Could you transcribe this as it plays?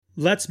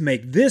Let's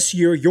make this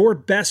year your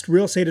best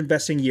real estate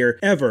investing year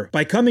ever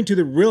by coming to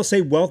the Real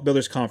Estate Wealth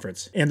Builders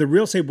Conference. And the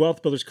Real Estate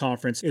Wealth Builders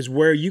Conference is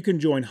where you can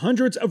join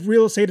hundreds of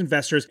real estate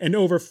investors and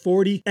over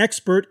 40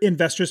 expert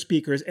investor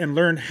speakers and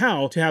learn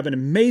how to have an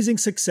amazing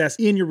success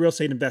in your real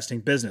estate investing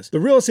business. The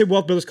Real Estate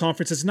Wealth Builders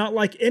Conference is not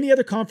like any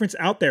other conference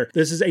out there.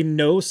 This is a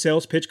no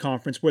sales pitch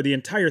conference where the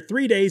entire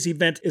 3 days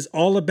event is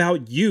all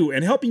about you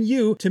and helping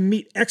you to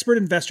meet expert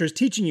investors,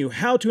 teaching you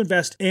how to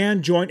invest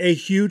and join a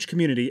huge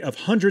community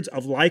of hundreds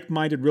of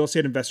like-minded real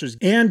estate investors.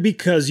 And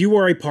because you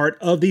are a part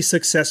of the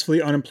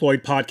Successfully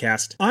Unemployed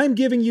podcast, I'm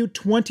giving you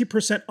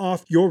 20%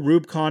 off your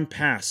Rubicon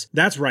Pass.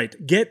 That's right.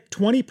 Get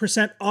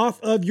 20%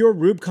 off of your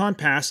Rubicon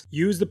Pass.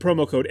 Use the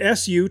promo code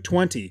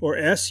SU20 or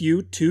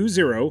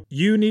SU20.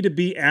 You need to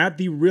be at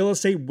the Real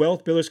Estate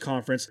Wealth Builders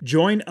Conference.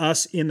 Join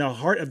us in the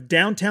heart of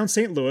downtown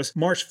St. Louis,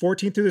 March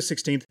 14th through the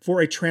 16th for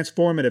a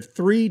transformative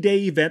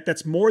 3-day event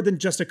that's more than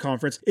just a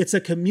conference. It's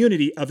a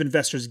community of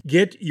investors.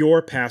 Get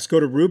your pass. Go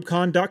to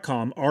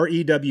rubicon.com,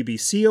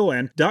 REWBCON.com,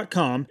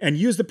 and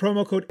use the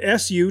promo code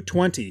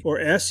SU20 or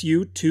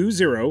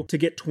SU20 to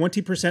get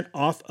 20%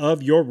 off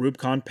of your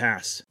Rubicon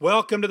Pass.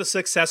 Welcome to the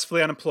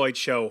Successfully Unemployed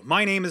Show.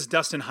 My name is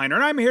Dustin Heiner,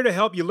 and I'm here to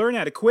help you learn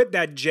how to quit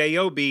that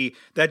JOB,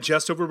 that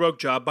just over broke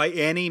job, by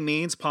any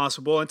means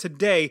possible. And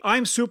today,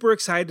 I'm super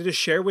excited to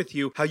share with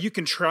you how you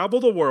can travel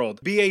the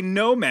world, be a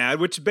nomad,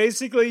 which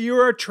basically you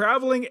are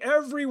traveling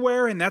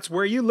everywhere, and that's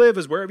where you live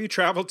is wherever you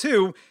travel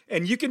to.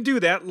 And you can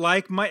do that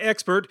like my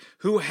expert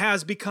who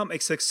has become a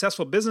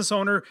successful business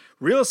owner,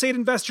 real estate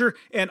investor,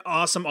 and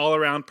awesome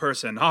all-around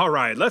person. All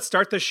right, let's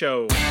start the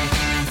show.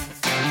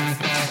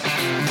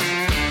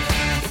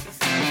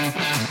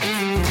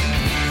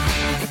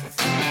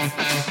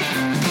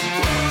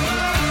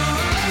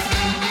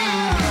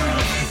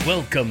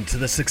 Welcome to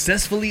the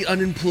Successfully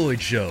Unemployed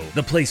Show,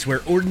 the place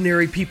where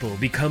ordinary people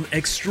become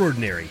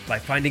extraordinary by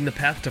finding the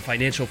path to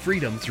financial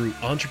freedom through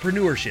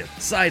entrepreneurship,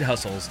 side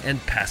hustles,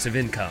 and passive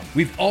income.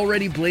 We've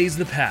already blazed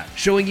the path,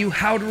 showing you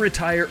how to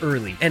retire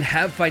early and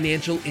have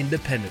financial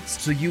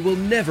independence so you will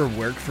never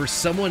work for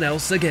someone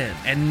else again.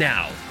 And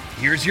now,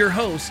 here's your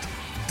host,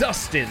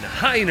 Dustin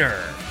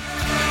Heiner.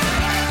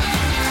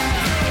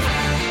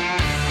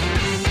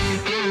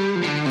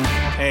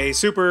 Hey,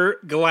 super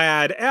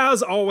glad,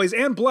 as always,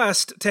 and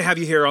blessed to have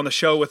you here on the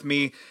show with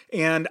me.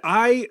 And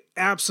I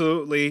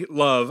absolutely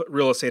love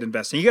real estate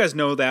investing. You guys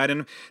know that.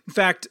 And in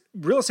fact,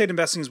 real estate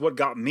investing is what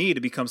got me to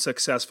become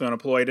successfully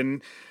unemployed.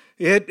 And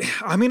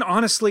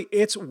honestly,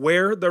 it's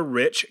where the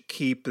rich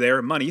keep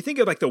their money. You think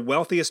of like the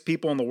wealthiest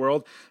people in the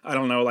world, I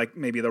don't know, like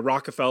maybe the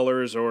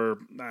Rockefellers or,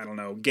 I don't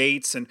know,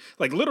 Gates. And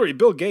like literally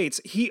Bill Gates,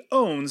 he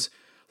owns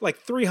like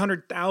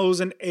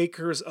 300,000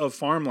 acres of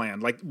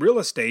farmland, like real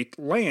estate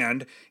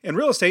land. And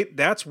real estate,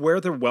 that's where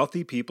the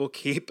wealthy people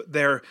keep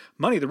their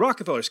money. The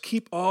Rockefellers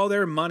keep all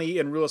their money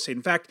in real estate.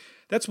 In fact,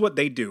 that's what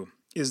they do,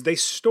 is they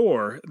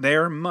store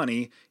their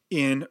money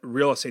in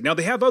real estate. Now,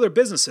 they have other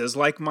businesses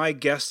like my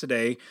guest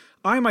today.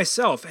 I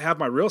myself have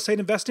my real estate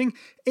investing,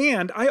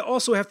 and I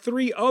also have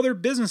 3 other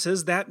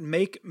businesses that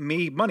make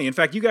me money. In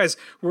fact, you guys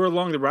were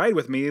along the ride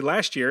with me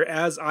last year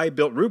as I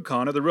built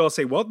Rubicon at the Real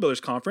Estate Wealth Builders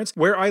Conference,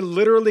 where I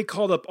literally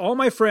called up all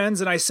my friends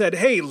and I said,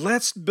 hey,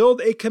 let's build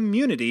a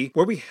community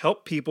where we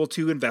help people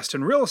to invest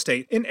in real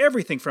estate, in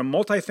everything from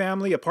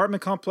multifamily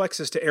apartment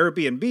complexes to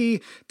Airbnb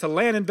to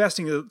land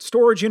investing to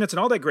storage units and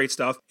all that great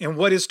stuff. And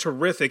what is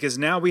terrific is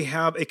now we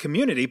have a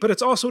community, but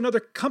it's also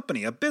another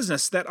company, a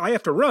business that I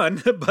have to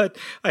run, but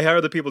I have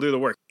other people do the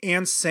work.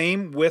 And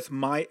same with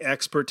my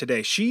expert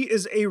today. She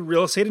is a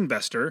real estate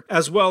investor,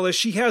 as well as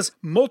she has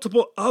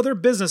multiple other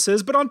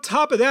businesses. But on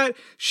top of that,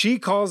 she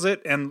calls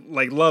it, and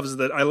like loves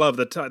that. I love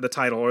the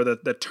title or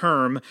the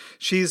term.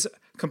 She's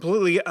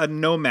completely a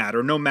nomad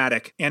or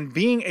nomadic. And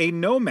being a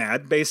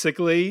nomad,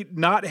 basically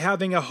not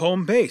having a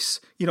home base,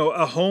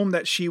 a home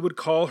that she would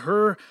call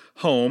her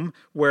home,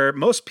 where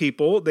most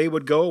people, they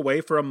would go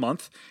away for a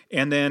month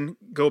and then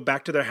go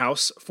back to their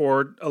house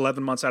for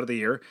 11 months out of the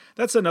year.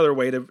 That's another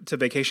way to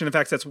vacation. In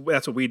fact, that's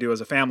what we do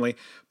as a family.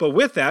 But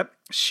with that,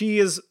 she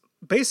is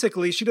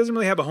basically, she doesn't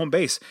really have a home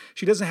base.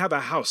 She doesn't have a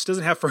house,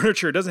 doesn't have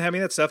furniture, doesn't have any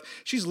of that stuff.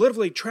 She's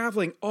literally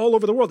traveling all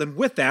over the world. And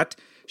with that,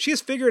 she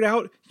has figured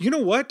out, you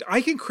know what? I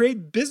can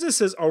create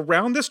businesses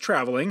around this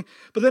traveling.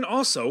 But then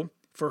also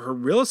for her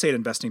real estate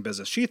investing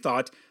business, she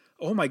thought,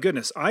 oh my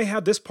goodness, I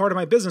have this part of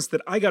my business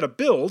that I got to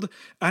build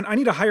and I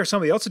need to hire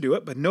somebody else to do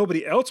it, but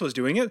nobody else was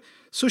doing it.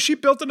 So she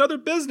built another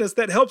business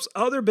that helps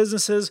other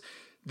businesses.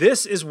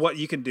 This is what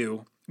you can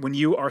do when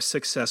you are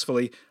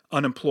successfully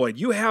unemployed.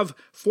 You have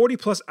 40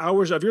 plus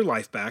hours of your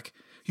life back.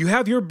 You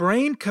have your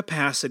brain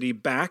capacity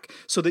back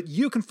so that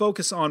you can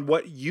focus on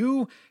what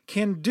you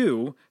can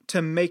do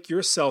to make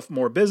yourself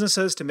more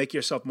businesses, to make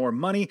yourself more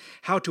money,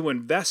 how to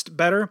invest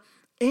better.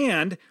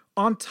 And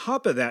on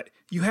top of that,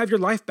 you have your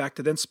life back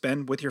to then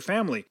spend with your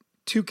family,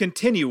 to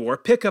continue or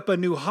pick up a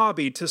new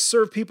hobby, to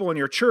serve people in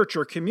your church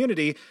or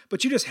community,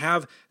 but you just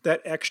have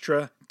that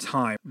extra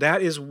time.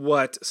 That is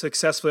what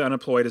Successfully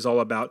Unemployed is all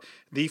about,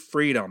 the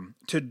freedom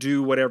to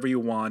do whatever you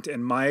want.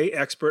 And my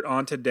expert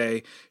on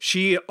today,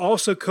 she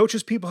also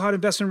coaches people how to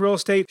invest in real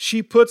estate.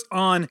 She puts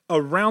on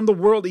around the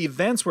world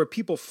events where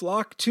people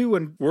flock to,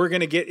 and we're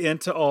going to get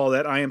into all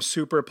that. I am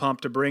super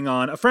pumped to bring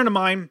on a friend of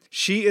mine.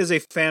 She is a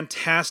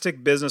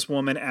fantastic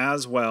businesswoman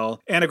as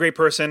well, and a great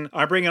person.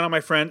 I'm bringing on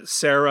my friend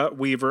Sarah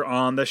Weaver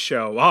on the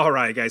show. All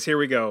right, guys, here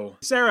we go.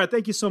 Sarah,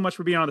 thank you so much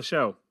for being on the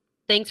show.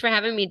 Thanks for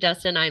having me,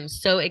 Justin. I'm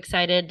so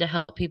excited to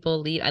help people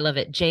leave. I love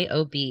it.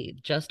 J-O-B,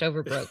 just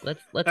over broke.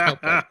 Let's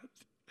help them.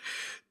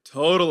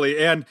 Totally.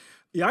 And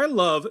yeah, I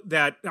love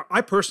that.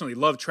 I personally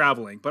love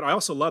traveling, but I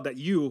also love that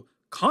you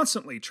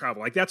constantly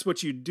travel. Like that's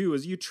what you do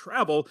is you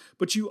travel,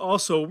 but you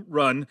also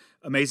run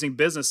amazing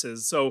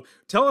businesses. So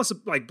tell us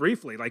like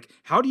briefly, like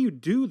how do you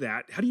do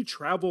that? How do you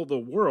travel the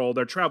world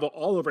or travel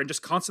all over and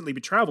just constantly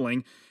be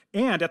traveling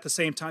and at the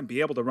same time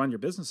be able to run your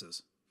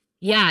businesses?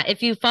 Yeah,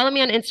 if you follow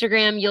me on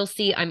Instagram, you'll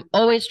see I'm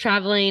always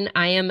traveling.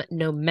 I am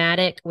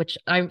nomadic, which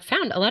I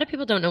found a lot of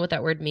people don't know what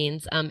that word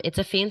means. It's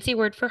a fancy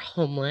word for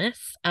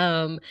homeless.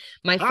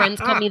 My friends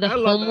call me the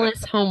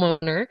homeless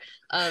homeowner.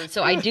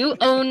 So I do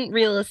own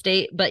real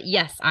estate, but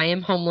yes, I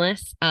am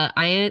homeless.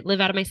 I live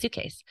out of my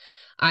suitcase.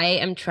 I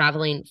am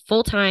traveling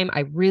full time.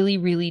 I really,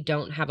 really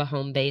don't have a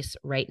home base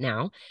right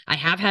now. I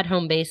have had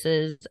home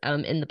bases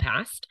in the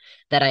past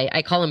that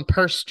I call them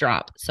purse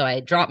drop. So I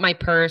drop my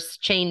purse,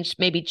 change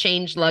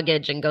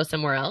luggage and go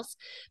somewhere else.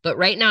 But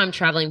right now I'm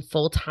traveling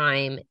full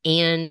time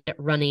and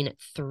running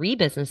 3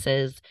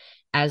 businesses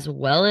as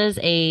well as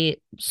a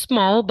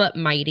small but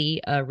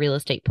mighty real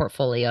estate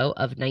portfolio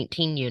of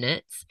 19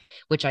 units,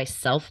 which I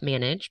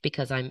self-manage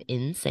because I'm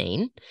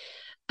insane.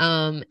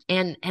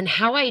 And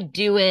how I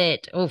do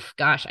it, oh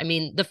gosh, I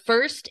mean, the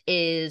first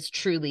is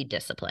truly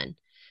discipline.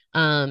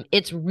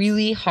 It's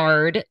really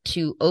hard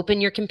to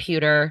open your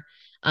computer,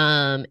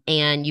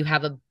 and you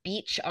have a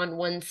beach on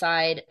one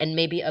side and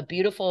maybe a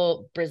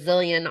beautiful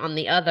Brazilian on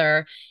the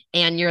other,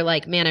 and you're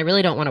like, man, I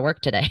really don't want to work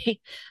today.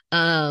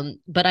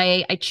 But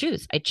I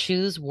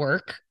choose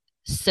work.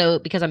 So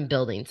because I'm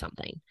building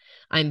something,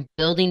 I'm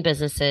building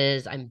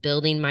businesses, I'm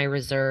building my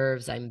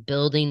reserves, I'm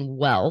building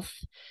wealth,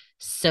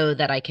 so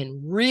that I can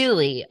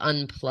really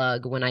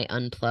unplug when I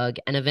unplug.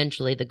 And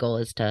eventually the goal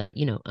is to,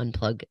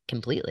 unplug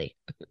completely.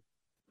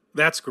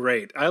 That's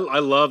great. I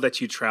love that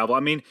you travel.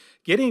 I mean,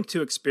 getting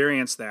to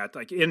experience that,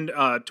 like in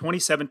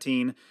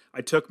 2017,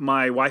 I took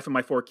my wife and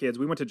my 4 kids.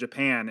 We went to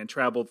Japan and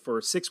traveled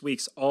for 6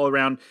 weeks all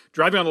around,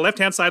 driving on the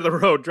left-hand side of the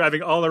road,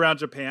 driving all around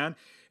Japan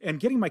and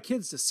getting my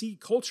kids to see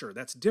culture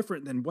that's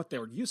different than what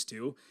they're used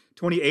to.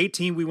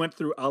 2018, we went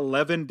through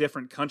 11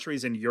 different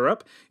countries in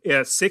Europe, a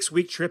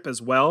 6-week trip as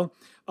well.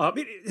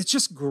 It's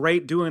just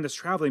great doing this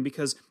traveling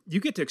because you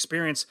get to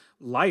experience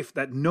life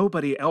that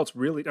nobody else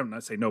really, I'm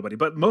not saying nobody,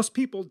 but most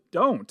people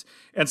don't.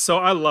 And so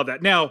I love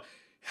that. Now,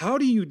 how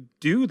do you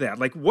do that?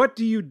 Like, what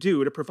do you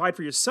do to provide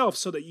for yourself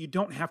so that you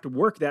don't have to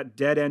work that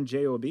dead-end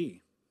job?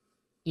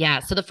 Yeah.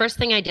 So the first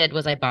thing I did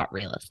was I bought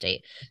real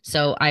estate.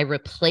 So I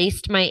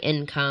replaced my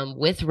income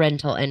with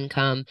rental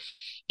income.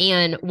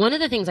 And one of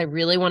the things I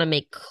really want to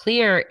make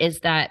clear is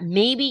that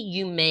maybe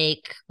you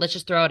make, let's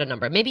just throw out a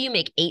number. Maybe you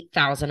make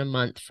 $8,000 a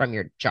month from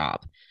your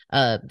job.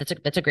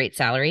 That's a great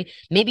salary.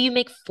 Maybe you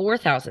make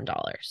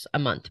 $4,000 a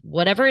month,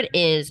 whatever it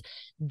is.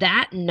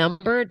 That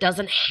number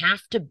doesn't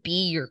have to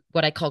be your,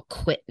 what I call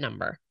quit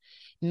number.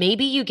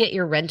 Maybe you get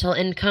your rental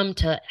income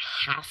to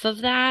half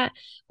of that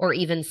or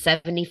even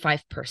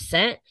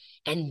 75%,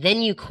 and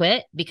then you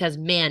quit because,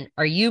 man,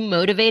 are you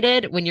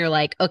motivated when you're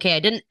like, okay, I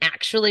didn't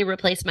actually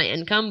replace my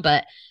income,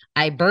 but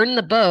I burned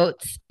the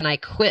boats and I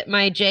quit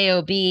my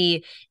job.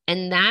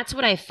 And that's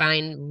what I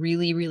find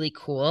really, really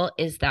cool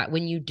is that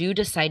when you do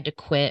decide to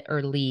quit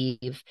or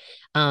leave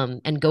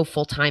and go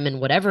full time in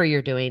whatever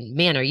you're doing,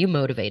 man, are you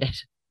motivated?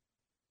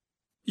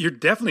 You're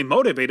definitely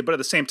motivated, but at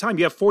the same time,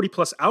 you have 40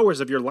 plus hours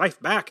of your life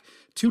back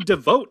to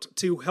devote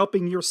to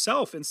helping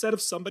yourself instead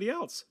of somebody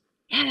else.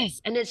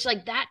 Yes. And it's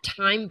like that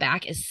time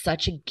back is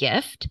such a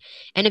gift.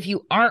 And if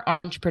you are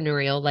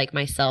entrepreneurial like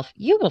myself,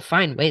 you will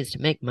find ways to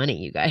make money,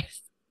 you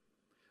guys.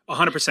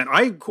 100%.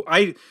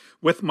 I,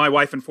 with my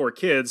wife and 4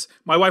 kids,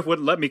 my wife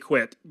wouldn't let me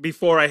quit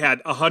before I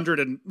had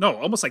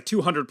almost like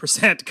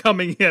 200%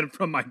 coming in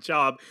from my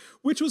job,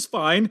 which was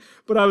fine.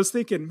 But I was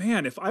thinking,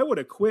 man, if I would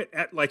have quit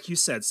at, like you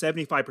said,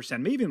 75%,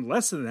 maybe even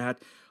less than that,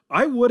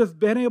 I would have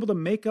been able to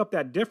make up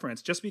that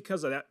difference just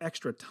because of that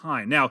extra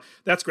time. Now,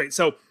 that's great.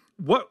 So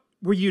what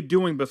were you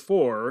doing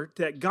before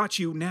that got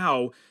you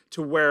now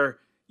to where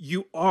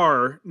you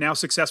are now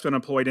successful and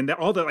employed, and that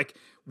all the, like,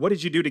 what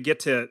did you do to get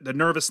to the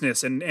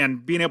nervousness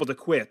and being able to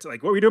quit?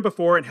 Like, what were you doing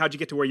before and how'd you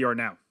get to where you are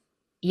now?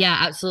 Yeah,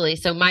 absolutely.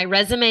 So my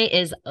resume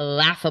is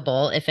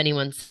laughable if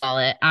anyone saw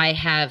it. I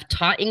have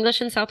taught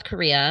English in South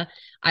Korea.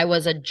 I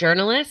was a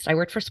journalist. I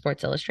worked for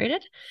Sports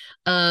Illustrated.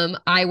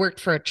 I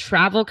worked for a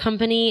travel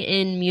company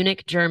in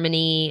Munich,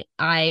 Germany.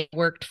 I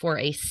worked for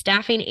a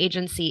staffing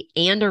agency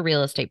and a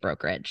real estate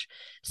brokerage.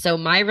 So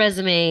my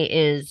resume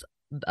is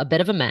a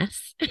bit of a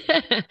mess.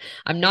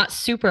 I'm not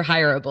super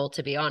hireable,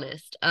 to be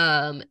honest.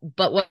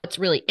 But what's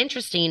really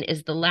interesting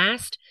is the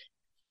last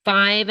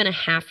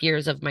 5.5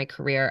 years of my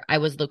career, I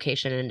was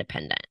location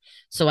independent.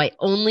 So I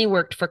only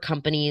worked for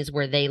companies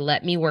where they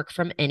let me work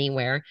from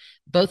anywhere.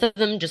 Both of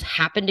them just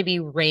happened to be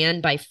ran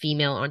by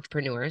female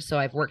entrepreneurs. So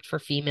I've worked for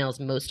females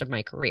most of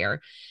my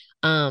career.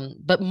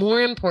 But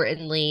more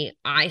importantly,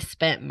 I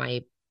spent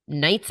my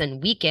nights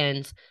and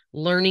weekends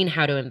learning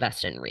how to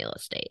invest in real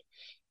estate.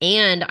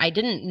 And I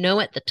didn't know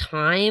at the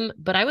time,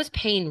 but I was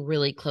paying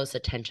really close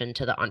attention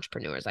to the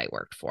entrepreneurs I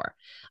worked for.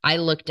 I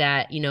looked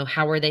at,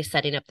 how are they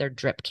setting up their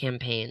drip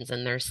campaigns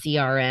and their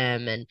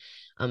CRM,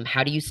 and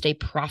how do you stay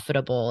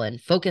profitable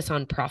and focus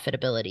on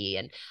profitability?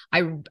 And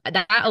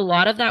a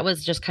lot of that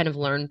was just kind of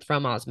learned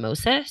from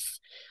osmosis.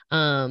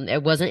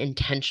 It wasn't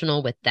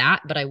intentional with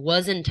that, but I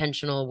was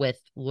intentional with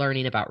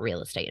learning about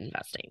real estate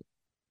investing.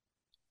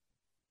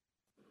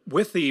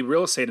 With the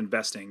real estate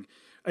investing,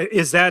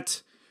 is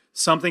that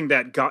something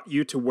that got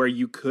you to where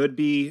you could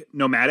be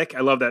nomadic?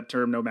 I love that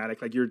term,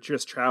 nomadic. Like, you're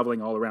just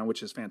traveling all around,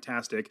 which is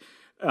fantastic.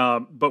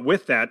 But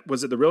with that,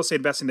 was it the real estate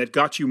investing that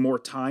got you more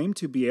time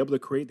to be able to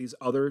create these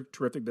other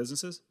terrific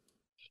businesses?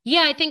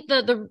 Yeah, I think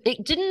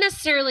it didn't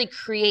necessarily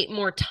create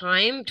more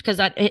time, because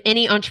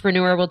any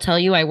entrepreneur will tell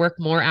you I work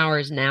more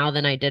hours now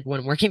than I did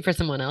when working for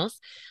someone else.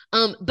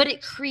 But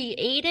it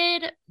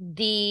created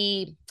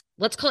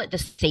let's call it the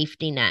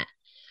safety net.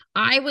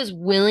 I was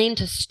willing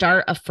to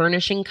start a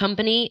furnishing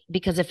company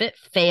because if it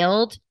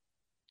failed,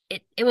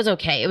 it was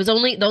okay. The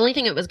only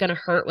thing it was going to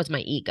hurt was my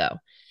ego.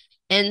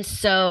 And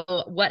so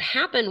what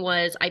happened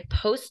was I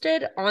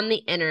posted on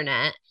the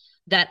internet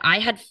that I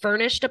had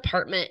furnished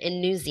apartment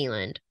in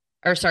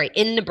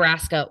in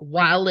Nebraska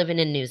while living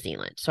in New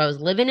Zealand. So I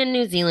was living in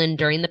New Zealand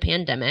during the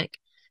pandemic,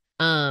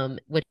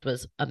 which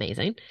was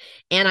amazing.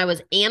 And I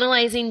was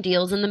analyzing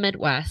deals in the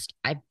Midwest.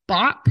 I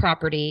bought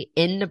property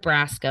in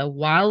Nebraska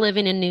while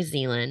living in New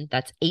Zealand.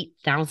 That's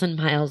 8,000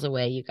 miles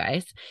away, you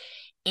guys.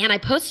 And I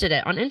posted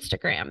it on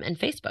Instagram and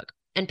Facebook.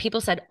 And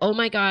people said, oh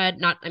my God,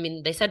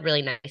 they said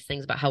really nice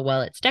things about how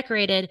well it's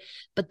decorated.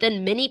 But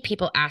then many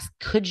people asked,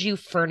 could you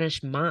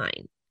furnish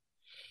mine?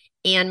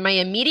 And my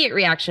immediate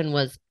reaction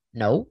was,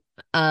 no.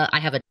 I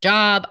have a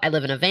job. I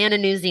live in a van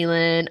in New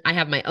Zealand. I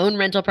have my own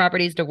rental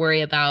properties to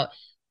worry about.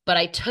 But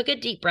I took a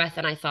deep breath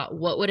and I thought,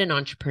 what would an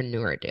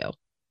entrepreneur do?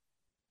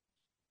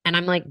 And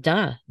I'm like,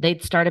 duh,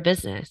 they'd start a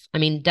business.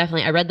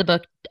 Definitely. I read the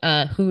book,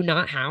 Who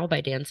Not How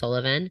by Dan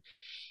Sullivan,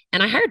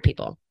 and I hired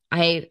people.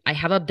 I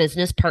have a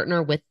business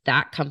partner with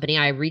that company.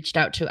 I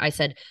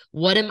said,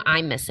 what am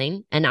I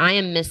missing? And I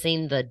am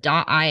missing the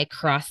I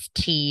cross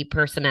T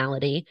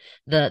personality,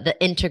 the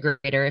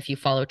integrator, if you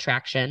follow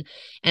Traction.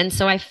 And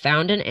so I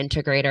found an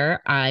integrator.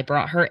 I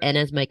brought her in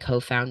as my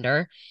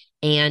co-founder.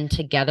 And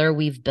together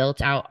we've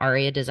built out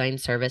Aria Design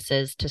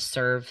Services to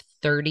serve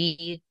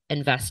 30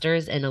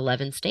 investors in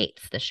 11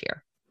 states this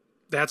year.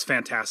 That's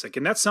fantastic.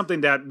 And that's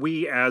something that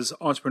we as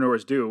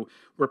entrepreneurs do.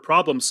 We're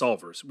problem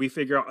solvers. We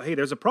figure out, hey,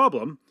 there's a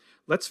problem.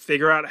 Let's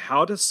figure out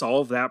how to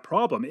solve that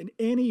problem in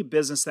any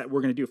business that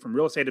we're going to do, from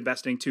real estate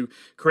investing to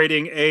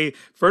creating a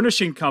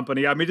furnishing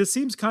company. It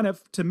seems kind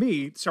of, to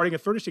me, starting a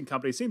furnishing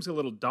company seems a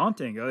little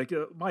daunting. Like,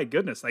 my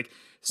goodness, like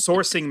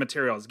sourcing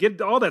materials,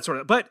 get all that sort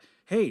of, but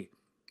hey,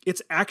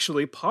 it's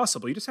actually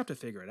possible. You just have to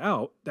figure it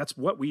out. That's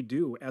what we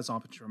do as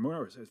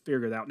entrepreneurs, is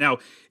figure it out. Now,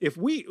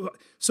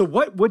 so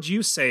what would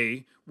you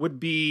say would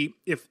be,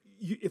 if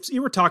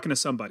you were talking to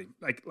somebody,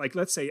 like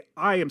let's say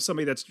I am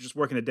somebody that's just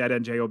working a dead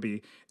end job, and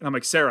I'm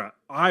like, Sarah,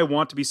 I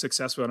want to be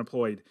successfully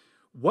unemployed.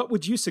 What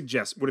would you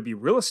suggest? Would it be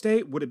real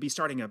estate? Would it be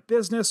starting a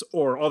business,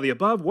 or all the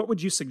above? What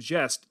would you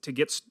suggest to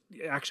get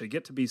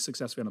to be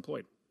successfully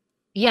unemployed?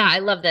 Yeah, I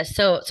love this.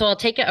 So I'll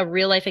take a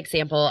real life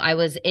example. I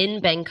was in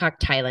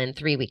Bangkok, Thailand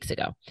 3 weeks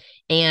ago,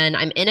 and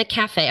I'm in a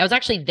cafe. I was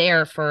actually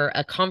there for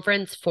a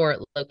conference for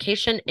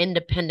location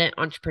independent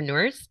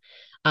entrepreneurs.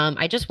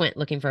 I just went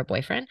looking for a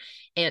boyfriend,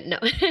 and no,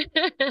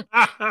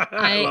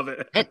 I love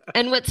it.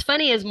 and what's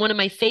funny is one of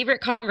my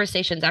favorite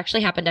conversations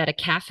actually happened at a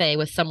cafe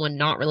with someone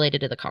not related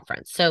to the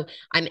conference. So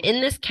I'm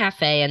in this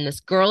cafe, and this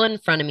girl in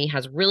front of me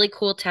has really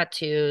cool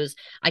tattoos.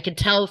 I could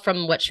tell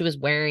from what she was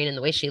wearing and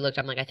the way she looked.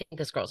 I'm like, I think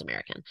this girl's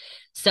American.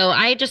 So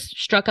I just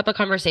struck up a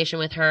conversation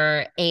with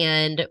her,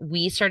 and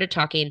we started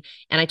talking.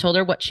 And I told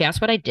her she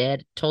asked what I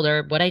did, told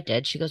her what I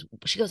did. She goes,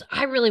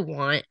 I really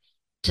want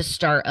to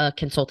start a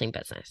consulting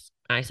business.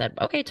 I said,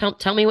 okay,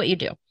 tell me what you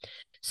do.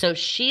 So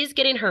she's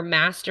getting her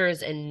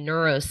master's in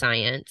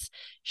neuroscience.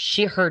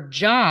 Her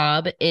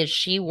job is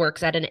she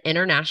works at an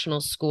international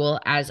school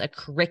as a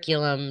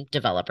curriculum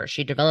developer.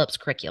 She develops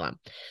curriculum.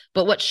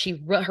 But what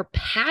her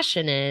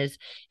passion is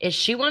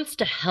she wants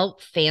to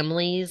help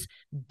families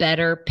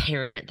better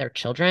parent their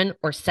children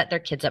or set their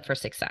kids up for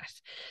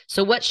success.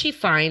 So what she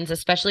finds,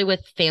 especially with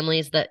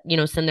families that,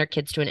 send their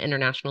kids to an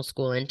international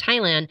school in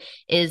Thailand,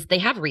 is they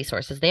have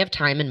resources, they have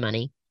time and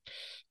money.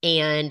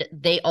 And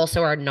they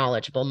also are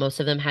knowledgeable. Most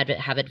of them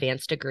have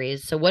advanced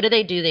degrees. So what do?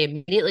 They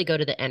immediately go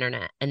to the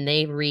internet and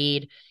they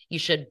read, you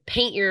should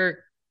paint your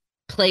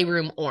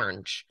playroom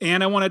orange.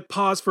 And I want to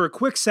pause for a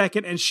quick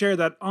second and share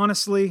that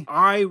honestly,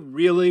 I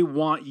really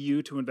want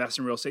you to invest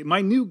in real estate.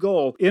 My new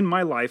goal in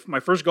my life, my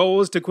first goal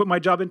was to quit my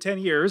job in 10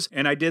 years,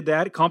 and I did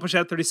that, accomplished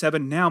that at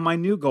 37. Now my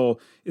new goal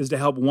is to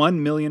help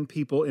 1 million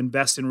people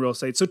invest in real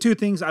estate. So 2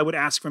 things I would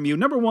ask from you.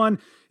 Number 1,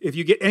 if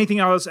you get anything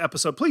out of this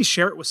episode, please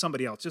share it with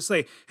somebody else. Just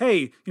say,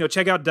 hey,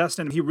 check out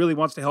Dustin. He really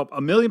wants to help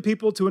 1 million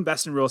people to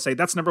invest in real estate.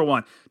 That's number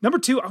 1. Number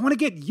 2, I want to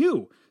get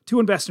you to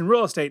invest in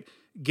real estate.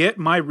 Get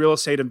my real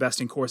estate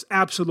investing course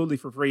absolutely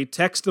for free.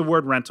 Text the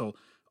word rental,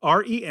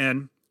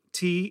 RENTAL,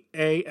 to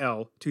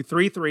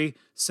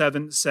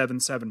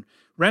 33777.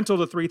 Rental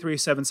to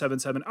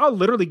 33777. I'll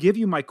literally give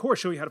you my course,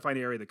 show you how to find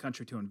an area of the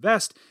country to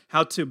invest,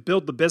 how to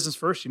build the business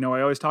first.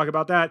 I always talk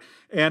about that,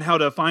 and how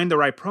to find the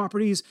right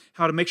properties,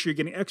 how to make sure you're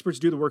getting experts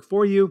to do the work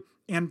for you,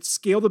 and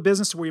scale the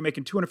business to where you're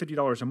making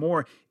 $250 or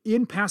more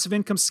in passive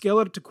income. Scale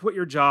it to quit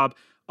your job.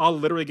 I'll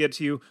literally get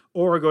to you,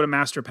 or go to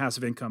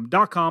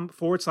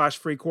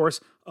masterpassiveincome.com/free course.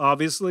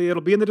 Obviously,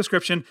 it'll be in the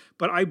description,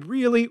 but I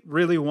really,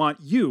 really want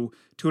you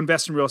to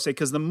invest in real estate,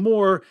 because the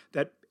more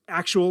that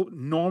actual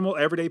normal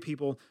everyday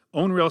people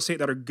own real estate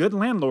that are good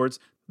landlords,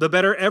 the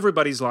better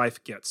everybody's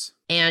life gets.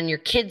 And your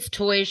kids'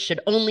 toys should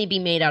only be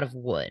made out of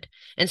wood.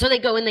 And so they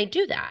go and they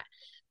do that.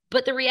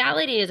 But the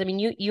reality is,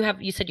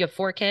 you said you have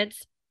 4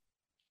 kids.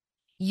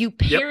 You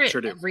parent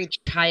every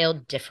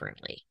child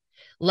differently.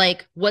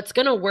 Like, what's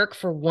going to work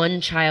for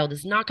one child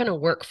is not going to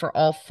work for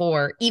all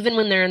 4, even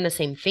when they're in the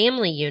same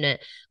family unit,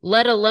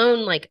 let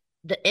alone like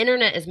the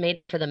internet is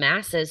made for the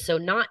masses. So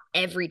not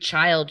every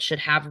child should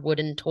have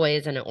wooden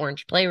toys and an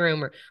orange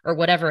playroom or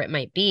whatever it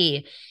might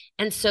be.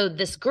 And so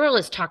this girl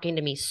is talking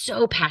to me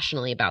so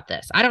passionately about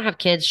this. I don't have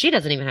kids. She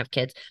doesn't even have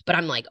kids, but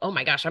I'm like, oh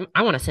my gosh,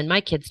 I want to send my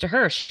kids to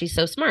her. She's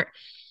so smart.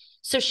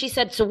 So she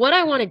said, so what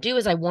I want to do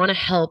is I want to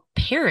help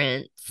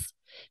parents,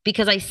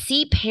 because I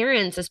see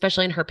parents,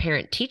 especially in her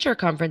parent-teacher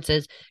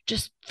conferences,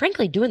 just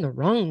frankly doing the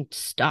wrong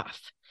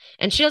stuff.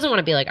 And she doesn't want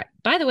to be like,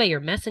 by the way, you're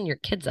messing your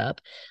kids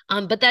up.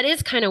 But that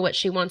is kind of what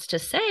she wants to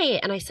say.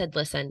 And I said,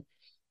 listen,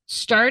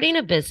 starting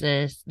a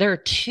business, there are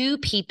two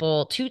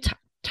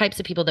types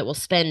of people that will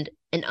spend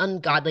an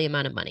ungodly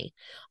amount of money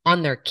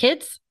on their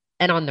kids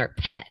and on their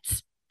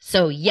pets.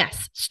 So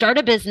yes, start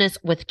a business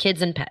with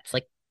kids and pets,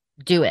 like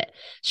do it.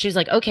 She's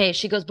like, okay.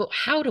 She goes, but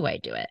how do I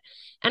do it?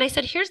 And I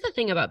said, here's the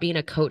thing about being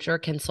a coach or a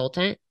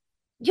consultant.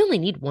 You only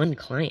need one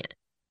client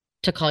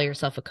to call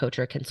yourself a coach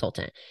or a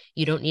consultant.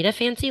 You don't need a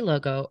fancy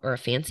logo or a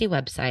fancy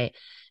website.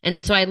 And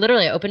so I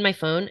literally opened my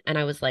phone and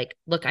I was like,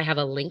 look, I have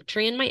a link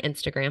tree in my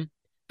Instagram.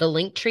 The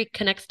link tree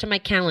connects to my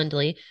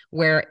Calendly,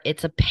 where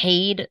it's a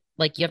paid,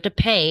 like you have to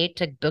pay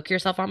to book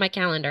yourself on my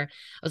calendar.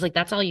 I was like,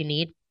 that's all you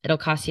need. It'll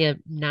cost you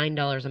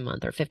 $9 a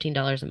month or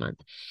 $15 a month.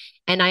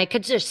 And I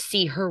could just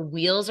see her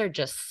wheels are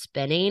just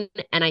spinning.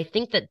 And I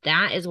think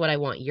that is what I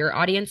want your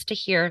audience to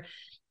hear.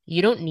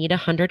 You don't need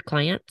 100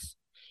 clients.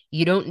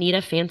 You don't need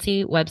a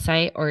fancy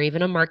website or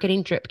even a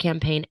marketing drip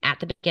campaign at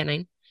the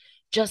beginning.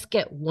 Just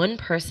get one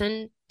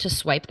person to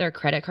swipe their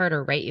credit card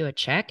or write you a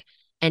check,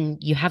 and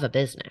you have a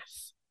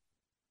business.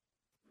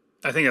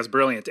 I think that's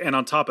brilliant. And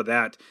on top of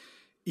that,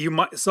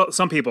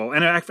 some people,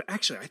 and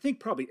actually, I think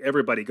probably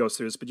everybody goes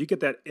through this, but you get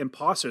that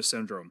imposter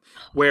syndrome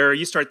where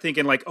you start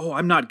thinking like, oh,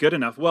 I'm not good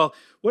enough. Well,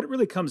 what it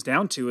really comes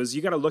down to is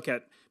you got to look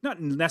at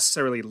not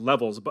necessarily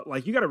levels, but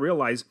like you got to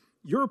realize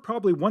you're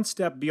probably one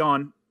step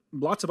beyond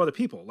lots of other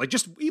people. Like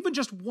just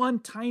one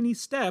tiny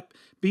step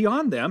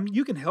beyond them,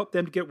 you can help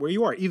them to get where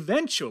you are.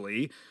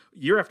 Eventually,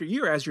 year after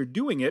year, as you're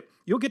doing it,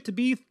 you'll get to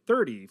be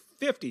 30,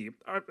 50,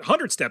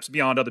 100 steps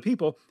beyond other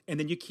people, and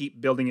then you keep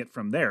building it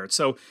from there.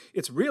 So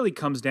it really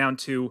comes down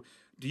to,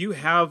 do you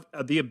have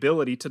the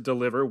ability to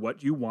deliver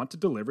what you want to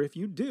deliver? If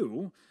you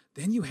do,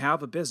 then you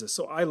have a business.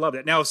 So I love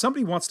that. Now, if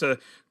somebody wants to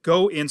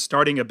go in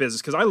starting a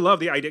business, because I love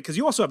the idea, because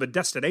you also have a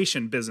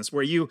destination business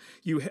where you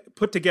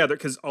put together,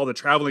 because all the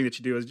traveling that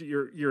you do is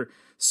you're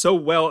so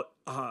well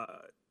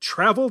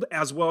traveled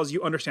as well as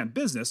you understand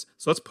business.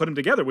 So let's put them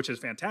together, which is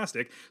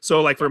fantastic.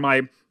 So like for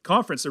my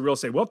conference, the Real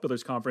Estate Wealth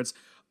Builders Conference,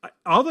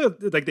 all the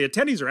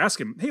attendees are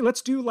asking, hey,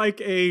 let's do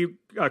like a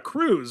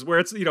cruise where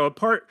it's, a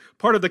part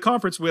of the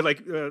conference with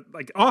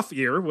like off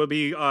year will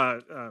be,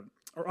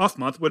 or off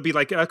month would be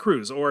like a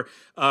cruise or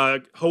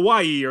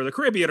Hawaii or the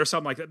Caribbean or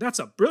something like that. That's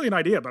a brilliant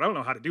idea, but I don't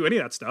know how to do any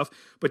of that stuff,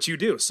 but you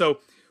do. So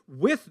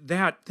with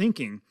that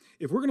thinking,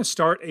 if we're going to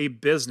start a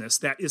business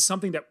that is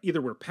something that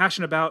either we're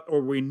passionate about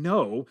or we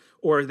know,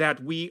 or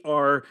that we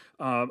are,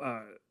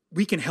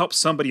 we can help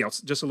somebody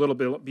else just a little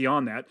bit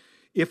beyond that.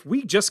 If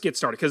we just get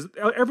started, because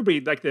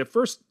everybody, like the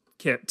first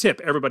tip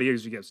everybody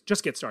usually gives,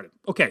 just get started.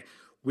 Okay,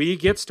 we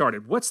get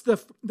started. What's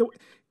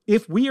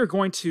if we are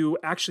going to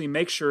actually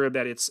make sure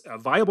that it's a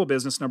viable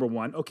business, number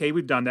one, okay,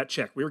 we've done that,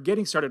 check. We're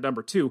getting started,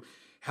 number two.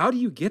 How do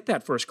you get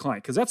that first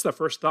client? Because that's the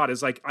first thought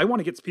is like, I want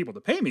to get people to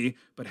pay me,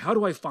 but how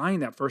do I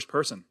find that first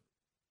person?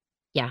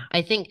 Yeah,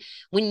 I think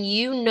when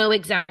you know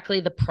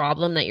exactly the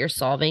problem that you're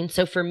solving.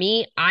 So for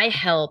me, I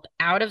help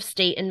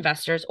out-of-state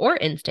investors or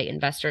in-state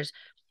investors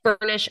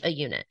furnish a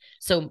unit.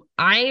 So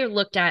I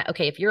looked at,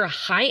 okay, if you're a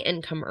high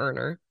income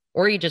earner,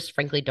 or you just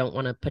frankly don't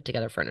want to put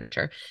together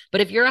furniture.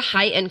 But if you're a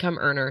high income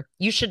earner,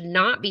 you should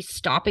not be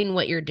stopping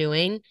what you're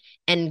doing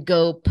and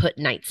go put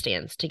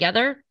nightstands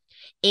together.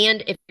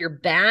 And if you're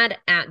bad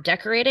at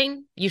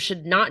decorating, you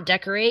should not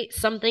decorate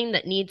something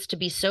that needs to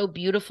be so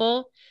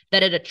beautiful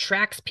that it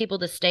attracts people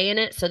to stay in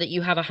it so that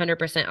you have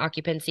 100%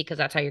 occupancy, because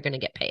that's how you're going to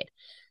get paid.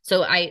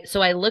 So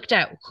I looked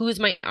at who's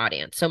my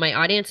audience. So my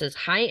audience is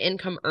high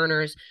income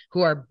earners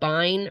who are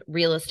buying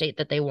real estate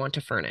that they want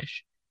to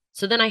furnish.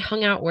 So then I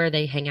hung out where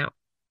they hang out.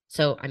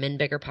 So I'm in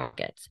Bigger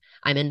Pockets.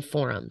 I'm in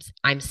forums.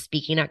 I'm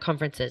speaking at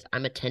conferences.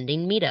 I'm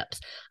attending meetups.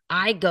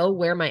 I go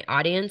where my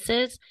audience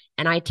is,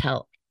 and I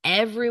tell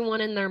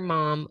everyone and their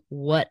mom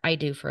what I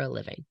do for a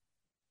living.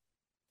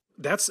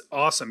 That's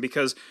awesome,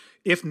 because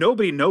if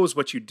nobody knows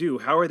what you do,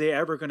 how are they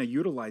ever going to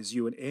utilize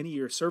you in any of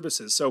your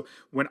services? So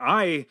when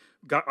I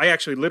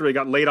actually literally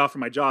got laid off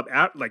from my job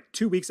at like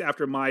 2 weeks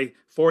after my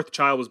fourth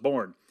child was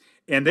born.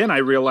 And then I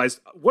realized,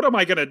 what am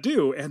I going to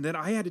do? And then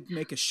I had to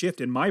make a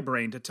shift in my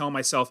brain to tell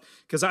myself,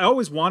 because I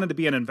always wanted to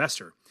be an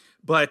investor,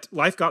 but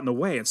life got in the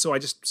way. And so I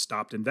just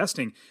stopped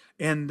investing.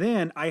 And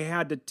then I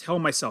had to tell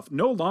myself,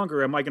 no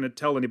longer am I going to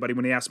tell anybody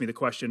when they ask me the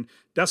question,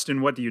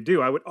 Dustin, what do you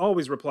do? I would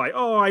always reply,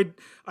 oh,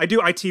 I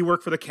do IT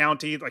work for the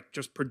county, like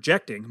just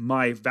projecting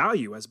my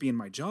value as being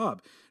my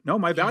job. No,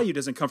 my value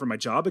doesn't come from my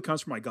job. It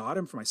comes from my God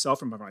and from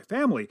myself and from my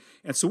family.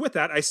 And so with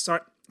that,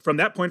 from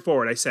that point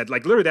forward, I said,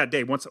 like literally that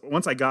day, once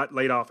I got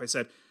laid off, I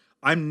said,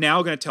 I'm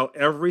now going to tell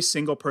every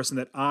single person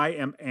that I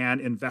am an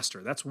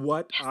investor. That's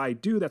what I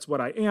do. That's what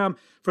I am.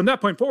 From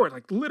that point forward,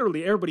 like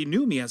literally everybody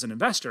knew me as an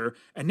investor,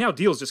 and now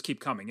deals just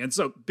keep coming. And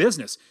so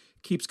business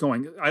keeps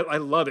going. I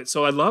love it.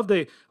 So I love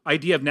the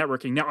idea of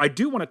networking. Now I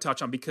do want to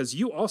touch on, because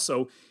you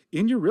also,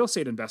 in your real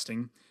estate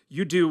investing,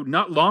 you do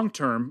not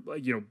long-term,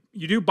 you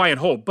do buy and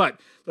hold, but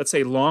let's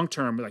say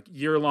long-term, like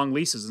year-long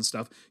leases and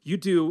stuff, you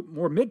do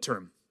more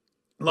midterm.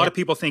 A lot of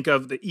people think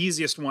of the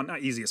easiest one,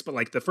 not easiest, but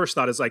like the first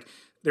thought is like,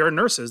 there are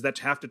nurses that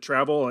have to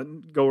travel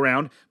and go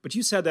around. But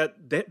you said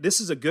that this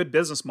is a good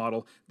business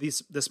model,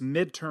 this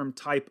midterm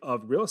type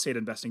of real estate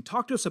investing.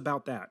 Talk to us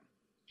about that.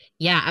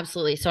 Yeah,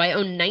 absolutely. So I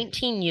own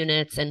 19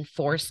 units in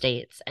 4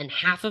 states, and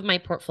half of my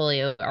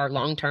portfolio are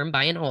long-term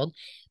buy and hold,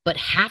 but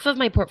half of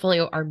my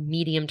portfolio are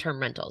medium-term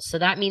rentals. So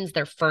that means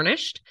they're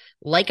furnished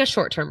like a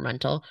short-term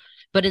rental.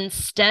 But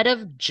instead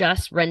of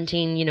just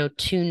renting,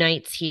 2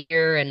 nights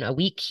here and a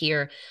week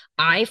here,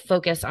 I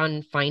focus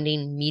on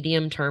finding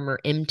medium term or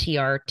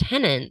MTR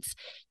tenants.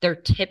 They're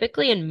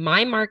typically, in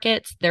my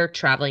markets, they're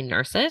traveling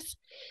nurses.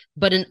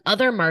 But in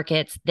other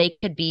markets, they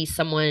could be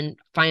someone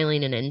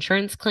filing an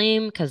insurance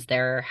claim because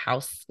their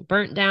house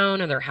burnt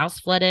down or their house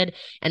flooded,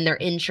 and their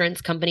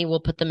insurance company will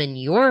put them in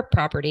your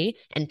property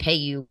and pay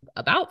you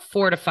about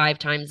 4 to 5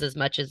 times as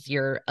much as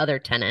your other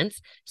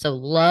tenants. So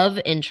love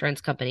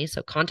insurance companies.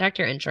 So contact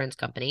your insurance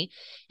company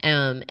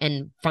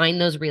and find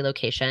those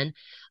relocation.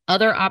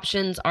 Other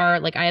options are,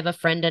 like, I have a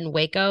friend in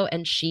Waco,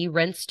 and she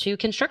rents to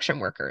construction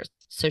workers.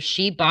 So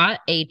she bought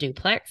a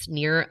duplex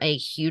near a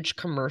huge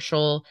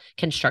commercial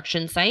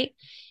construction site,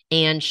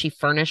 and she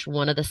furnished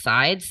one of the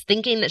sides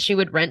thinking that she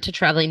would rent to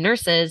traveling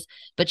nurses,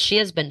 but she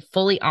has been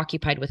fully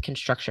occupied with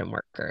construction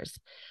workers.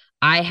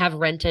 I have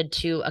rented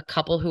to a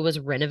couple who was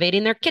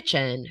renovating their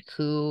kitchen,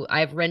 who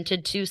I've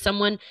rented to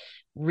someone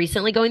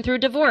recently going through a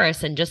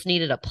divorce and just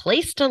needed a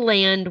place to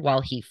land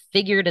while he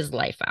figured his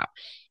life out.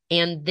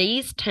 And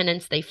these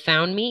tenants, they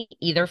found me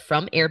either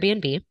from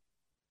Airbnb.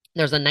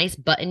 There's a nice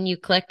button you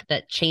click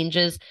that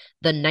changes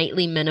the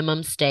nightly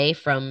minimum stay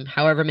from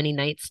however many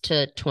nights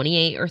to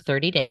 28 or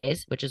 30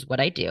 days, which is what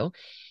I do.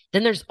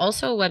 Then there's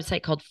also a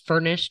website called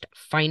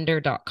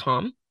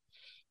furnishedfinder.com.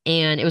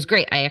 And it was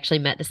great. I actually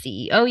met the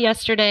CEO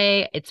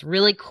yesterday. It's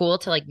really cool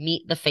to like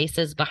meet the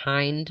faces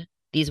behind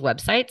these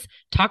websites.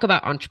 Talk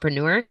about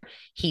entrepreneur.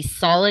 He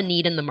saw a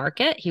need in the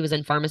market. He was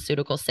in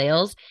pharmaceutical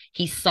sales.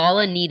 He saw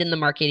a need in the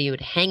market. He would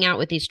hang out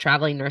with these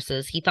traveling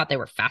nurses. He thought they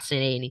were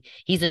fascinating.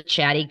 He's a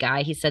chatty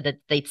guy. He said that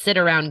they'd sit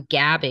around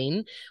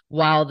gabbing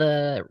while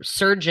the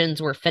surgeons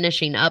were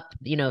finishing up,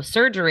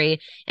 surgery.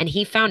 And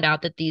he found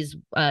out that these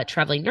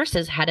traveling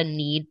nurses had a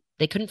need.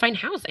 They couldn't find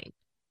housing.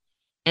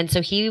 And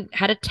so he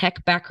had a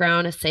tech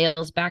background, a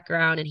sales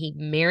background, and he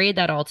married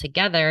that all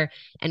together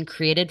and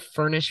created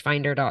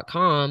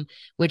furnishedfinder.com,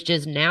 which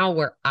is now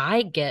where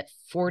I get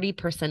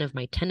 40% of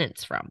my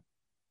tenants from.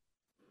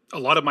 A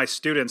lot of my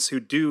students who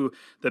do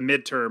the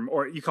midterm,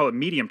 or you call it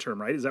medium term,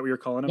 right? Is that what you're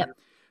calling them? Yep.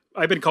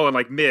 I've been calling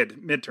like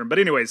midterm, but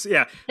anyways,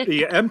 yeah,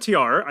 the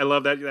MTR. I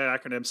love that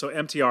acronym. So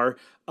MTR,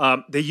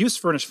 they use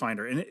Furnish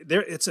Finder, and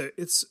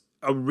it's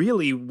a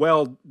really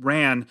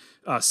well-ran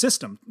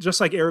system, just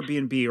like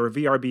Airbnb or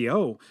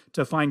VRBO,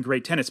 to find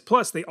great tenants.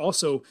 Plus, they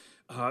also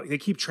they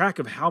keep track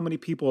of how many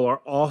people are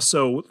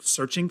also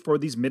searching for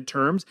these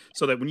midterms,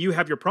 so that when you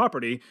have your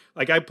property,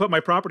 like I put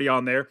my property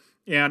on there,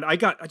 and I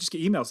just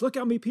get emails. Look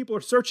how many people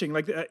are searching.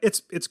 Like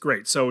it's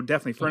great. So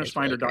definitely,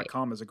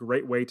 furnishedfinder.com is a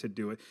great way to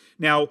do it.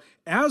 Now,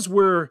 as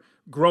we're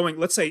growing,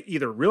 let's say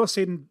either real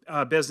estate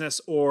business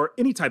or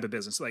any type of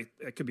business, like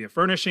it could be a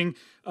furnishing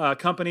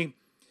company.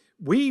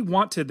 we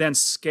want to then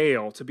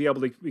scale to be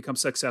able to become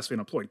successfully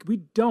employed. We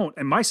don't,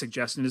 and my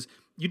suggestion is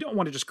you don't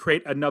want to just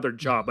create another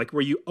job, like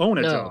where you own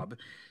a job.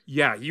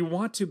 Yeah, you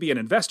want to be an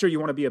investor, you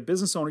want to be a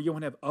business owner, you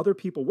want to have other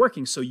people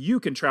working so you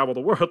can travel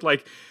the world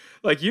like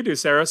you do,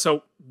 Sarah.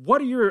 So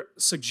what are your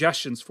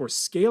suggestions for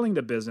scaling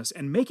the business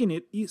and making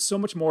it so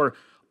much more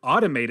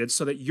automated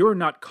so that you're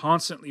not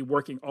constantly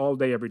working all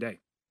day, every day?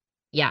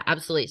 Yeah,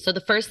 absolutely. So the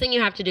first thing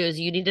you have to do is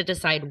you need to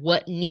decide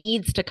what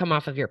needs to come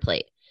off of your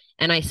plate.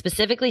 And I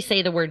specifically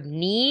say the word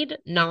need,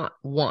 not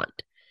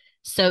want.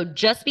 So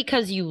just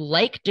because you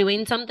like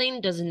doing something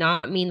does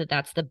not mean that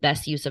that's the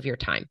best use of your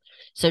time.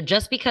 So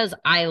just because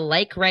I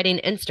like writing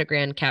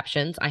Instagram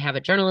captions, I have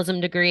a journalism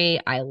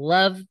degree. I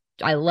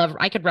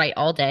could write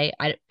all day.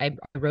 I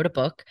wrote a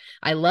book.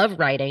 I love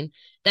writing.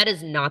 That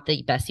is not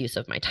the best use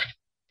of my time.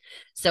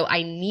 So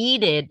I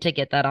needed to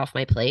get that off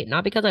my plate,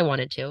 not because I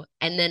wanted to.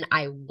 And then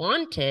I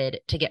wanted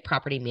to get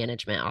property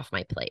management off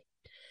my plate.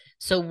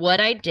 So what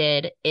I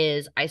did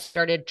is I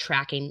started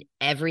tracking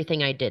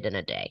everything I did in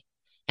a day.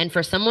 And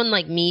for someone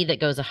like me that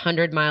goes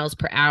 100 miles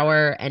per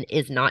hour and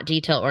is not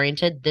detail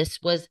oriented, this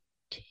was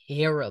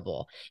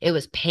terrible. It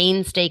was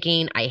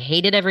painstaking. I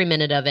hated every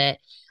minute of it.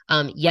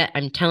 Yet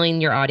I'm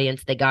telling your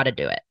audience they got to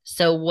do it.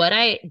 So what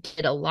I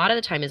did a lot of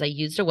the time is I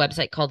used a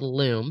website called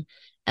Loom,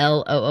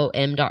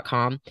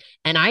 LOOM.com.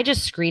 And I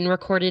just screen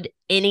recorded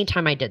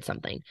anytime I did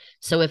something.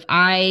 So if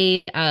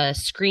I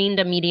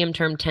screened a medium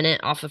term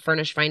tenant off of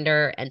Furnish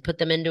Finder and put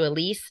them into a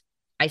lease,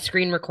 I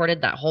screen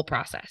recorded that whole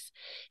process.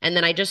 And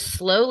then I just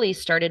slowly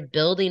started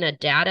building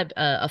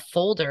a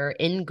folder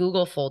in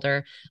Google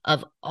folder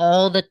of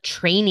all the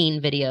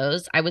training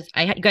videos.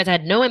 You guys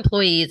had no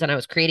employees and I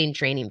was creating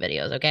training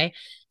videos. Okay.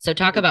 So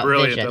talk about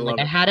Brilliant. vision.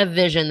 I had a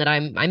vision that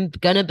I'm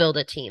going to build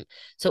a team.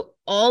 So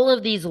all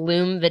of these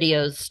Loom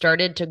videos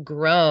started to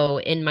grow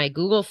in my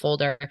Google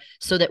folder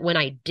so that when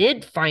I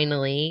did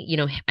finally,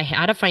 I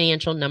had a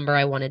financial number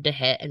I wanted to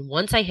hit. And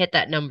once I hit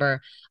that number,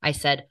 I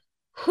said,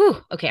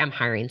 okay, I'm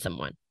hiring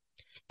someone.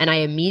 And I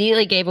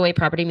immediately gave away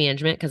property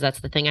management because that's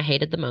the thing I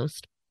hated the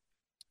most.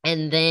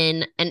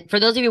 And for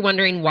those of you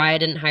wondering why I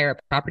didn't hire a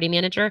property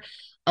manager,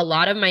 a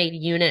lot of my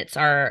units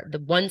are the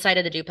one side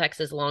of the duplex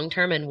is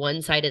long-term and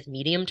one side is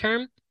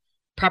medium-term.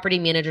 Property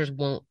managers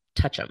won't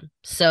touch them.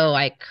 So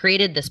I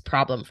created this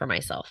problem for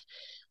myself.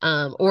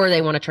 Or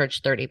they want to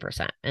charge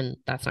 30%, and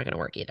that's not going to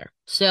work either.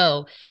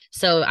 So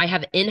I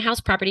have in-house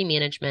property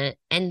management,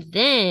 and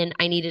then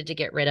I needed to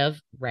get rid of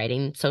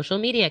writing social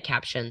media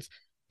captions,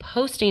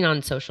 posting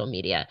on social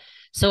media.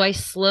 So I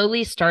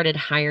slowly started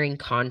hiring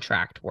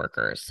contract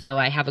workers. So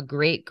I have a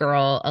great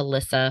girl,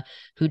 Alyssa,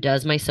 who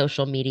does my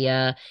social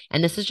media,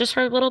 and this is just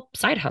her little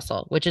side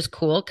hustle, which is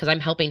cool because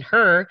I'm helping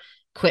her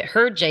quit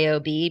her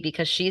job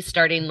because she's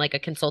starting like a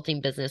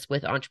consulting business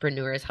with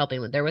entrepreneurs, helping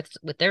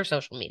with their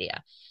social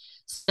media.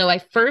 So I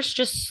first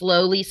just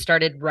slowly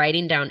started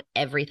writing down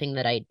everything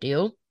that I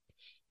do.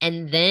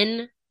 And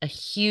then a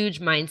huge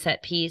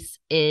mindset piece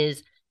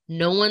is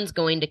no one's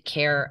going to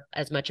care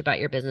as much about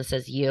your business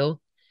as you.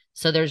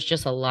 So there's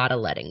just a lot of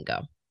letting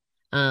go.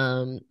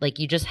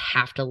 You just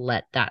have to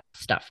let that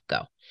stuff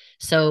go.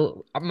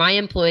 So my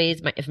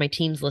employees, if my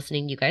team's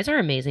listening, you guys are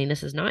amazing.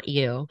 This is not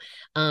you.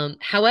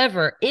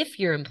 However, if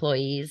your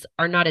employees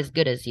are not as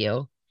good as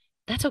you,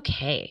 that's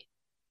okay.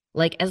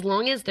 Like as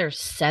long as they're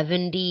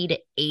 70 to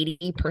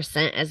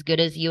 80% as good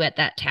as you at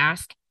that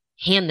task,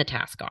 hand the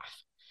task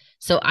off.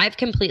 So I've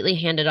completely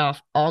handed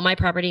off all my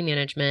property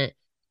management,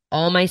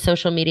 all my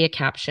social media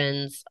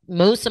captions,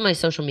 most of my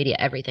social media,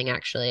 everything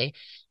actually,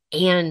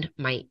 and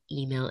my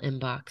email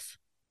inbox.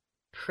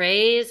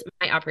 Praise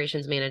my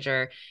operations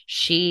manager.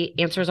 She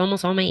answers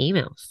almost all my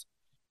emails.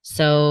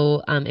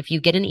 So if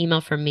you get an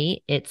email from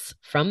me, it's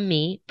from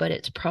me, but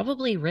it's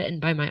probably written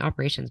by my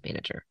operations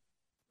manager.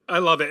 I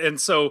love it. And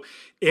so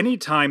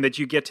anytime that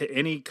you get to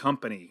any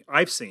company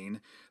I've seen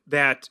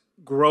that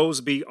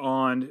grows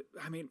beyond,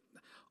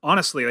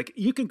 honestly, like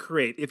you can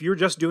create, if you're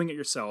just doing it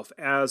yourself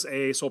as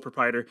a sole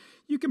proprietor,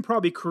 you can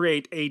probably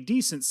create a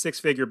decent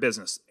 6-figure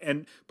business.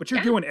 But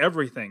you're doing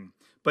everything.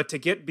 But to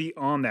get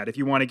beyond that, if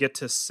you want to get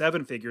to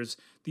 7 figures,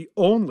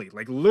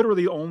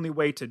 literally the only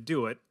way to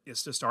do it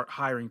is to start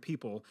hiring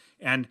people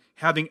and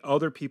having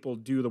other people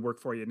do the work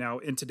for you. Now,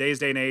 in today's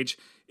day and age,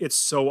 it's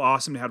so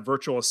awesome to have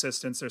virtual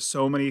assistants. There's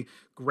so many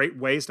great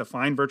ways to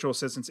find virtual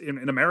assistants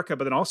in America,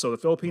 but then also the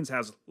Philippines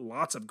has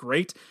lots of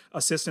great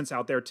assistants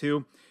out there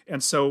too.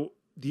 And so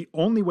the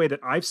only way that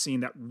I've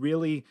seen that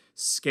really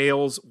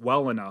scales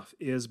well enough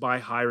is by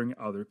hiring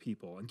other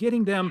people and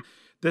getting them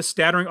the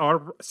standard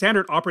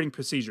operating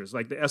procedures,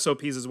 like the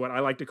SOPs is what I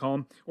like to call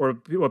them, or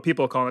what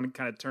people call it,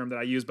 kind of term that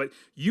I use. But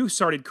you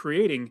started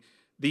creating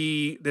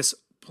this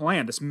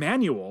plan, this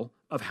manual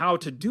of how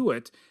to do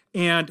it.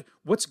 And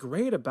what's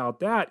great about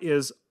that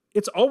is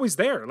it's always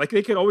there. Like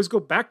they could always go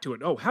back to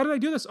it. Oh, how did I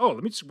do this? Oh,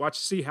 let me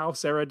just see how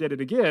Sarah did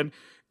it again,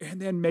 and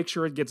then make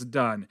sure it gets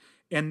done.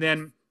 And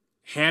then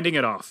handing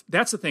it off.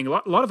 That's the thing. A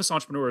lot of us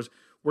entrepreneurs,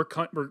 we're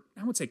I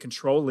wouldn't say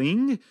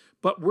controlling,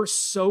 but we're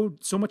so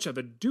much of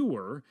a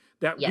doer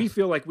that we Yes.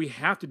 feel like we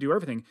have to do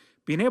everything.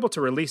 Being able to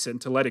release it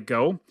and to let it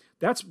go,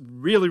 that's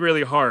really,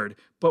 really hard.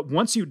 But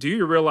once you do,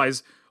 you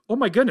realize, oh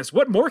my goodness,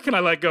 what more can I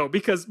let go?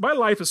 Because my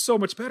life is so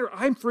much better.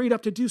 I'm freed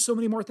up to do so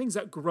many more things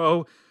that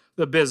grow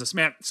the business,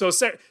 man. So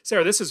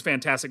Sarah, this is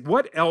fantastic.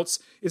 What else?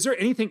 Is there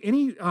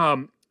any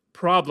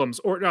problems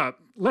or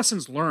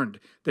lessons learned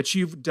that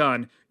you've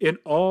done in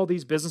all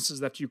these businesses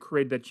that you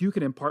create that you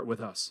can impart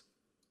with us?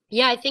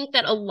 Yeah, I think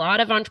that a lot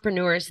of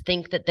entrepreneurs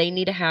think that they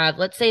need to have,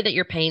 let's say that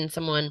you're paying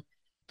someone,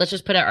 let's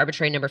just put an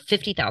arbitrary number,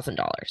 $50,000.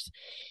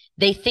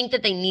 They think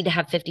that they need to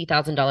have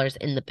 $50,000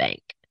 in the bank.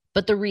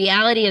 But the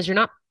reality is you're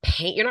not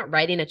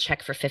writing a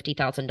check for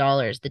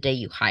 $50,000 the day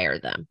you hire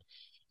them.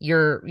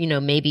 You're,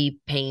 maybe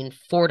paying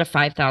 $4,000 to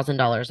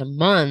 $5,000 a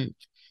month.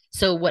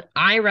 So what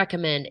I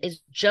recommend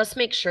is just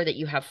make sure that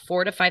you have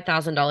 $4,000 to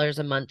 $5,000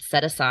 a month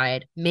set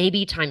aside,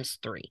 maybe times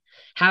 3.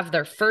 Have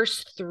their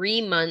first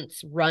 3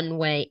 months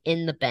runway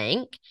in the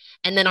bank,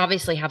 and then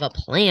obviously have a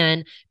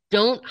plan.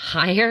 Don't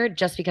hire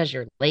just because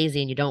you're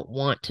lazy and you don't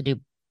want to do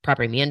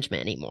property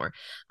management anymore.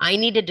 I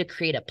needed to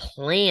create a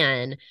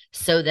plan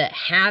so that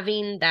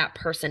having that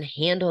person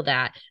handle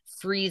that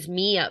frees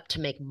me up to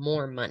make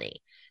more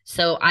money.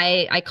 So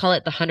I call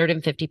it the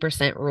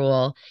 150%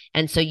 rule.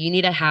 And so you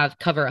need to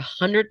cover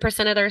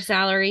 100% of their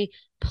salary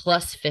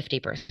plus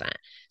 50%.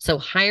 So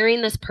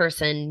hiring this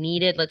person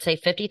needed, let's say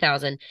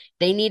 50,000,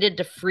 they needed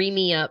to free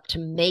me up to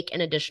make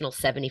an additional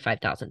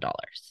 $75,000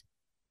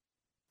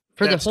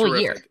 for the whole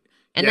year.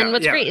 And then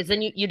what's great is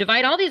then you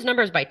divide all these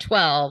numbers by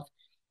 12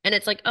 and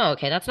it's like, oh,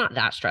 okay, that's not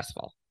that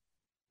stressful.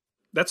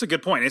 That's a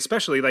good point.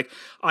 Especially like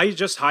I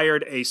just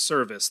hired a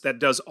service that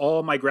does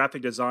all my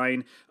graphic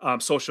design,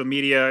 social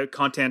media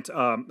content,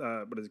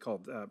 what is it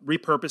called?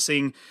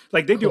 Repurposing.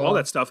 Like they do all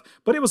that stuff,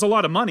 but it was a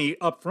lot of money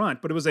up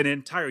front, but it was an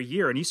entire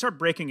year. And you start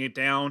breaking it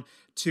down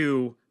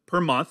to per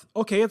month.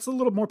 Okay, it's a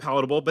little more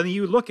palatable, but then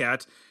you look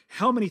at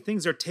how many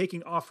things are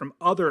taking off from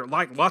other,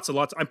 like lots.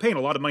 I'm paying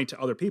a lot of money to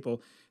other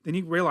people. Then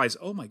you realize,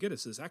 oh my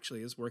goodness, this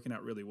actually is working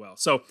out really well.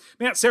 So,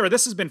 man, Sarah,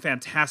 this has been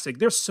fantastic.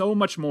 There's so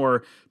much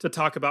more to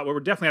talk about, but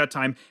we're definitely out of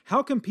time.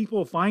 How can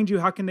people find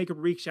you? How can they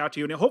reach out to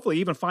you? And hopefully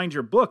even find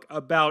your book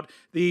about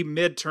the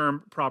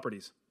midterm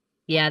properties.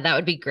 Yeah, that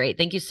would be great.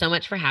 Thank you so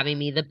much for having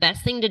me. The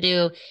best thing to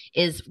do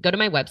is go to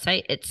my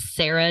website. It's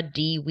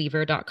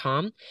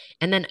sarahdweaver.com.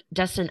 And then,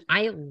 Dustin,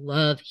 I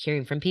love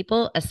hearing from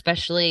people,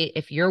 especially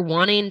if you're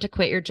wanting to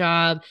quit your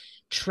job,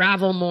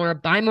 travel more,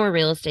 buy more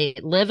real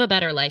estate, live a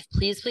better life.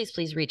 Please, please,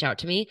 please reach out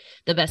to me.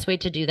 The best way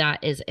to do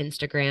that is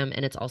Instagram,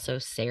 and it's also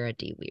Sarah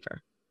D.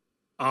 Weaver.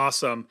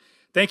 Awesome.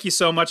 Thank you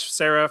so much,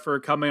 Sarah, for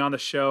coming on the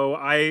show.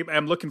 I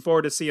am looking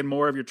forward to seeing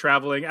more of your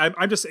traveling.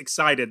 I'm just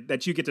excited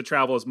that you get to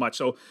travel as much.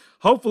 So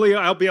hopefully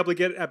I'll be able to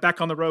get back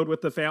on the road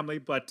with the family,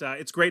 but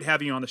it's great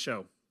having you on the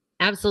show.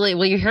 Absolutely.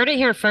 Well, you heard it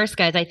here first,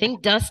 guys. I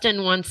think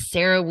Dustin wants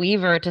Sarah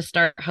Weaver to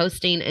start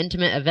hosting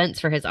intimate events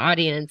for his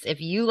audience.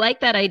 If you like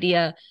that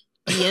idea,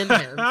 DM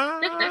him.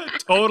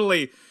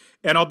 Totally.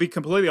 And I'll be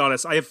completely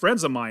honest, I have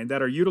friends of mine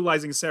that are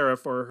utilizing Sarah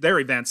for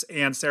their events,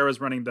 and Sarah's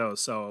running those.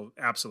 So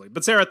absolutely.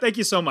 But Sarah, thank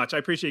you so much. I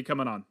appreciate you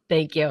coming on.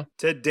 Thank you.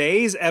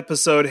 Today's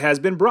episode has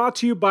been brought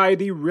to you by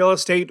the Real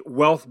Estate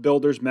Wealth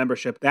Builders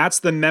membership. That's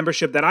the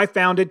membership that I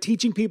founded,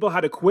 teaching people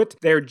how to quit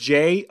their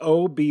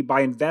JOB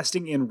by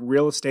investing in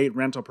real estate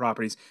rental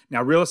properties.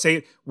 Now, Real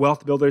Estate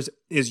Wealth Builders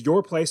is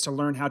your place to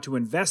learn how to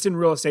invest in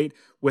real estate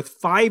with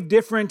 5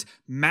 different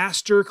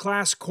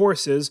masterclass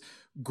courses,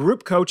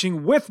 group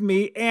coaching with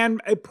me,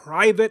 and a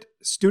private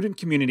student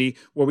community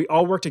where we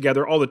all work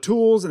together, all the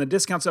tools and the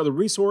discounts, other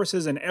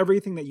resources, and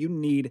everything that you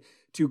need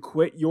to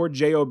quit your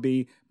JOB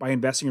by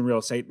investing in real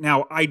estate.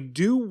 Now, I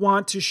do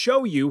want to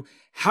show you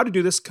how to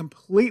do this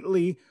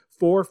completely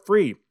for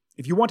free.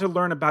 If you want to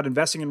learn about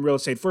investing in real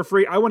estate for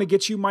free, I want to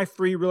get you my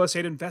free real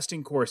estate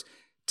investing course.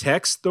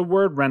 Text the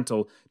word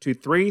rental to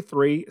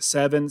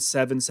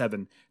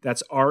 33777.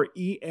 That's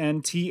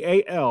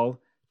RENTAL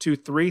to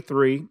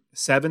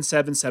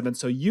 33777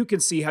 so you can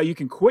see how you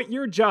can quit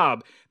your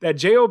job, that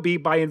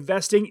JOB, by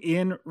investing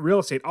in real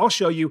estate. I'll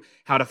show you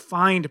how to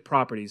find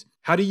properties,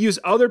 how to use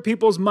other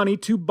people's money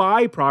to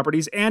buy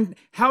properties, and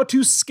how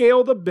to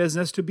scale the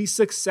business to be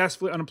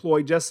successfully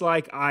unemployed just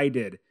like I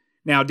did.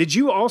 Now, did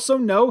you also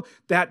know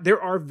that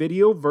there are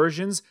video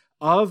versions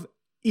of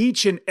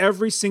each and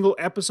every single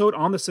episode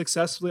on the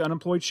Successfully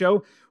Unemployed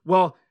show?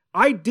 Well,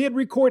 I did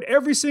record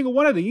every single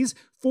one of these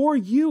for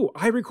you.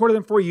 I recorded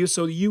them for you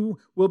so you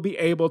will be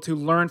able to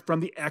learn from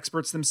the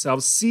experts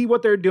themselves, see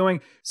what they're doing,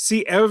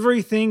 see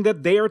everything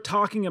that they are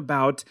talking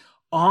about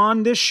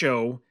on this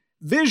show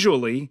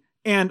visually,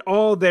 and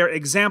all their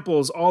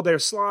examples, all their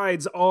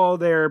slides, all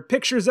their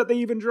pictures that they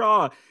even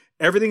draw.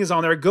 Everything is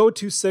on there. Go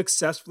to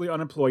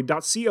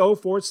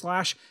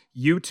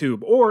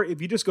successfullyunemployed.co/YouTube. Or if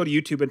you just go to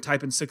YouTube and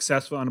type in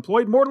Successfully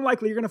Unemployed, more than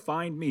likely you're going to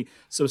find me.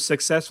 So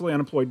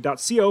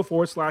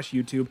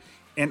successfullyunemployed.co/YouTube.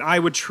 And I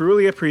would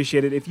truly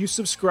appreciate it if you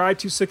subscribe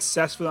to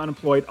Successfully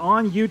Unemployed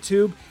on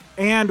YouTube,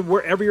 and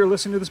wherever you're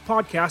listening to this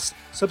podcast,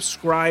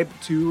 subscribe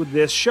to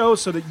this show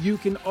so that you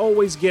can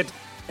always get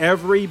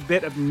every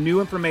bit of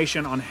new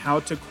information on how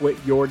to quit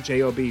your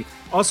JOB.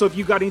 Also, if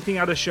you got anything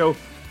out of the show,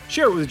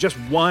 share it with just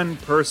one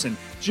person.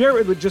 Share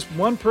it with just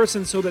one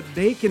person so that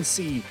they can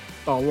see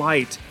the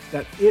light,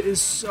 that it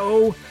is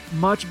so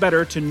much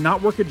better to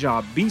not work a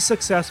job, be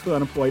successful,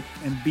 unemployed,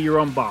 and be your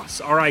own boss.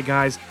 All right,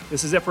 guys,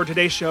 this is it for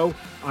today's show.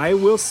 I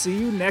will see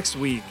you next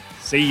week.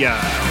 See ya.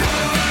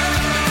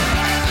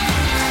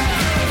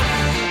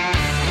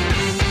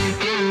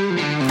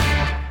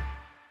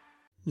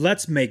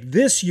 Let's make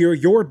this year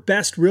your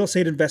best real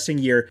estate investing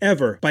year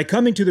ever by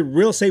coming to the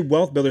Real Estate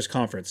Wealth Builders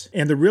Conference.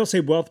 And the Real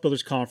Estate Wealth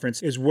Builders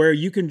Conference is where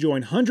you can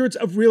join hundreds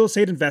of real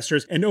estate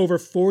investors and over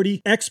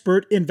 40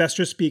 expert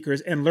investor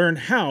speakers and learn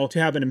how to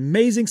have an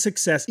amazing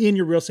success in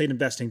your real estate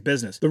investing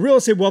business. The Real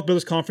Estate Wealth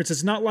Builders Conference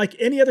is not like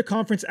any other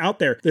conference out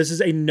there. This is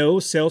a no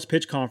sales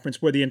pitch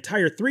conference where the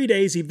entire 3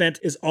 days event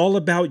is all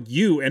about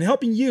you and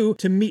helping you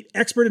to meet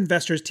expert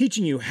investors,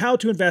 teaching you how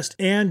to invest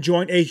and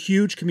join a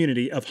huge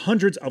community of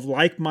hundreds of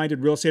like-minded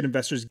real estate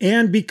investors.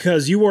 And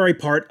because you are a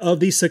part of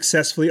the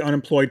Successfully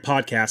Unemployed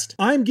podcast,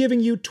 I'm giving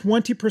you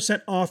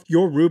 20% off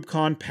your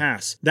Rubicon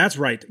Pass. That's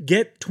right.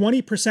 Get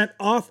 20%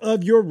 off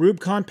of your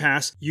Rubicon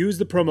Pass. Use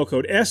the promo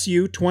code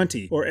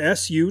SU20 or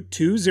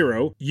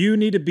SU20. You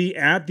need to be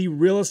at the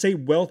Real Estate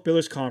Wealth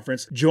Builders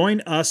Conference.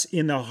 Join us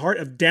in the heart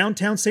of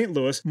downtown St.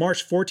 Louis,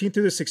 March 14th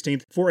through the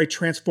 16th for a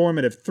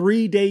transformative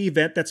 3-day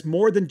event that's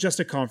more than just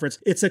a conference.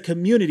 It's a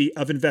community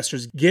of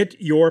investors. Get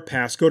your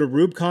pass. Go to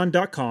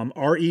rubicon.com,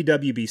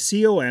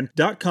 REWBCON.com,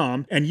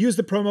 and use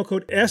the promo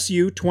code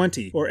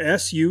SU20 or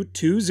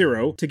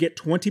SU20 to get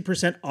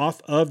 20%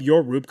 off of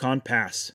your Rubicon Pass.